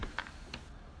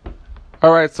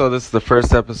All right, so this is the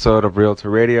first episode of Realtor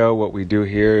Radio. What we do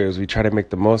here is we try to make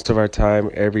the most of our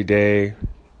time every day,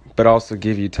 but also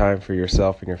give you time for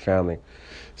yourself and your family.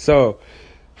 So,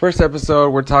 first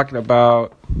episode, we're talking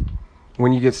about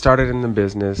when you get started in the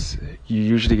business, you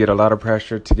usually get a lot of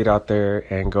pressure to get out there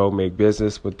and go make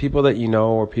business with people that you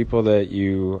know or people that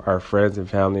you are friends and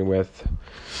family with,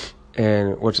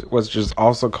 and which was just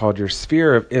also called your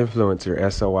sphere of influence, your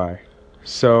SOI.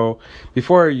 So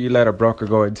before you let a broker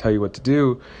go and tell you what to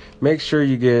do, make sure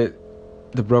you get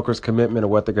the broker's commitment of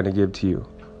what they're going to give to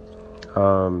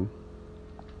you.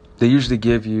 They usually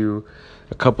give you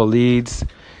a couple leads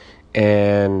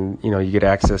and, you get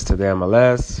access to the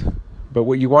MLS. But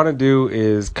what you want to do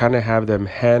is kind of have them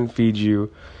hand feed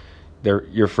you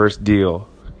your first deal.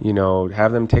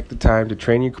 Have them take the time to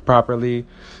train you properly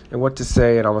and what to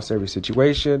say in almost every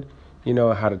situation.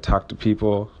 How to talk to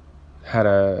people, how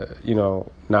to,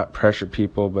 not pressure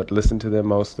people, but listen to them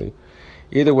mostly.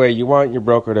 Either way, you want your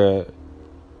broker to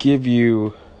give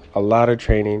you a lot of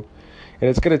training, and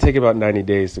it's going to take about 90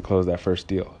 days to close that first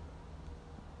deal,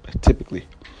 typically.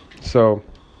 So,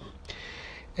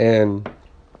 and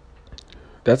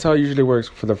that's how it usually works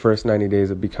for the first 90 days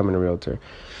of becoming a realtor.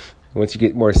 Once you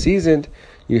get more seasoned,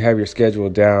 you have your schedule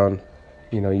down.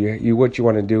 What you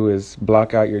want to do is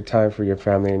block out your time for your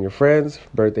family and your friends,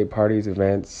 birthday parties,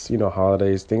 events,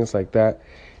 holidays, things like that.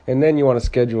 And then you want to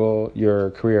schedule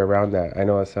your career around that. I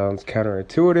know it sounds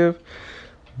counterintuitive,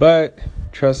 but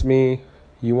trust me,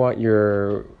 you want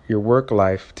your work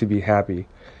life to be happy.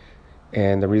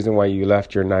 And the reason why you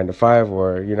left your 9-to-5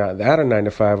 or you're not at a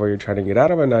 9-to-5 or you're trying to get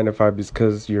out of a 9-to-5 is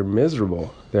because you're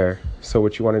miserable there. So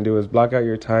what you want to do is block out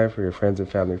your time for your friends and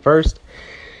family first.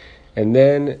 And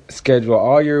then schedule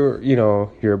all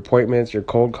your appointments, your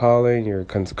cold calling, your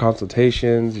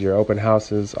consultations, your open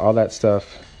houses, all that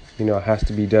stuff, has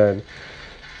to be done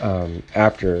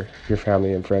after your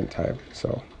family and friend time.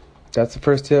 So that's the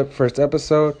first tip, first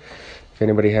episode. If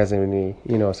anybody has any,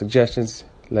 suggestions,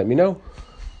 let me know.